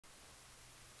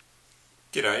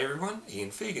G'day everyone, Ian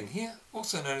Fegan here,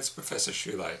 also known as Professor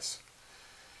Shoelace.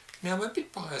 Now I'm a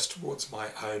bit biased towards my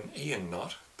own Ian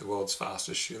knot, the world's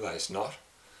fastest shoelace knot,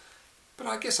 but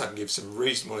I guess I can give some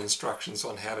reasonable instructions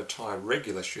on how to tie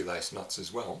regular shoelace knots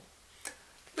as well.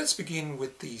 Let's begin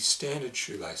with the standard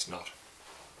shoelace knot.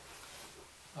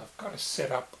 I've got it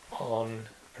set up on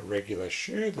a regular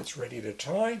shoe that's ready to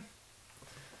tie,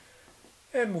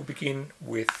 and we'll begin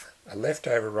with a left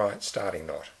over right starting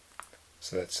knot.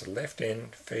 So that's the left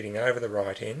end feeding over the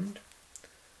right end,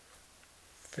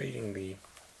 feeding the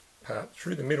part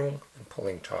through the middle and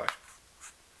pulling tight.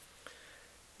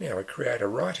 Now we create a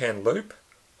right hand loop.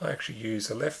 I actually use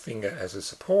the left finger as a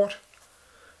support,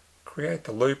 create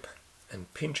the loop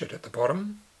and pinch it at the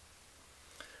bottom,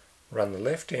 run the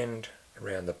left end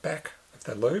around the back of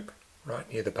the loop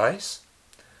right near the base,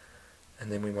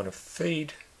 and then we want to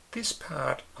feed this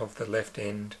part of the left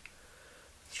end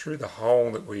through the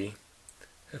hole that we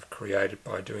have created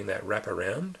by doing that wrap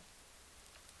around.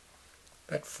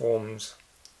 That forms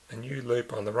a new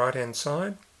loop on the right hand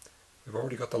side. We've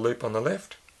already got the loop on the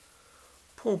left.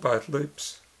 Pull both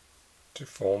loops to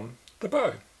form the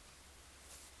bow.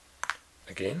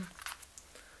 Again,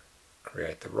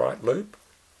 create the right loop,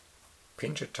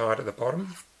 pinch it tight at the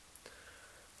bottom,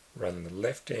 run the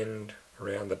left end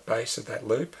around the base of that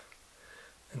loop,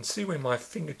 and see where my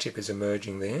fingertip is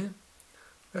emerging there.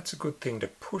 That's a good thing to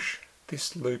push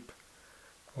this loop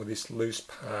or this loose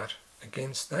part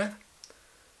against that,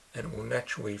 and it will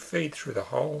naturally feed through the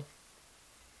hole,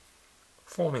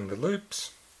 forming the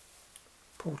loops.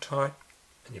 Pull tight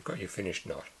and you've got your finished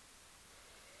knot.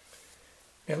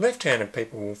 Now left-handed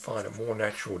people will find it more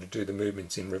natural to do the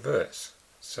movements in reverse,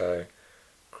 so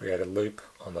create a loop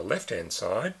on the left hand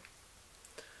side,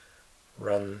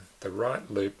 run the right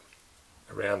loop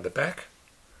around the back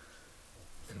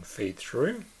and feed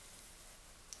through.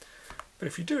 But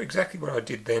if you do exactly what I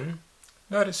did then,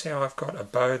 notice how I've got a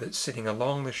bow that's sitting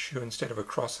along the shoe instead of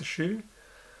across the shoe.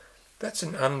 That's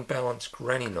an unbalanced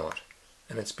granny knot,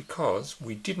 and it's because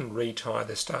we didn't retie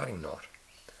the starting knot.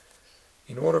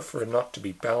 In order for a knot to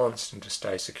be balanced and to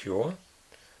stay secure,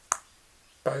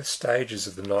 both stages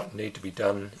of the knot need to be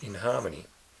done in harmony.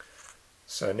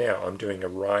 So now I'm doing a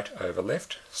right over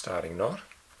left starting knot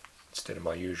instead of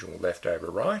my usual left over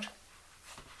right.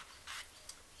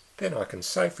 Then I can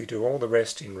safely do all the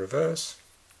rest in reverse.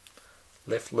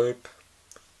 Left loop,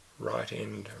 right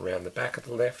end around the back of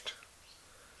the left,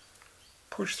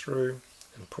 push through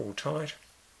and pull tight,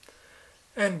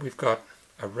 and we've got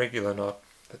a regular knot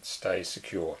that stays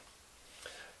secure.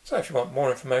 So if you want more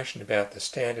information about the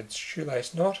standard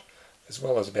shoelace knot, as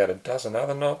well as about a dozen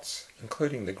other knots,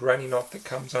 including the granny knot that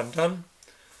comes undone,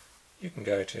 you can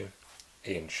go to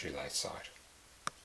Ian's Shoelace site.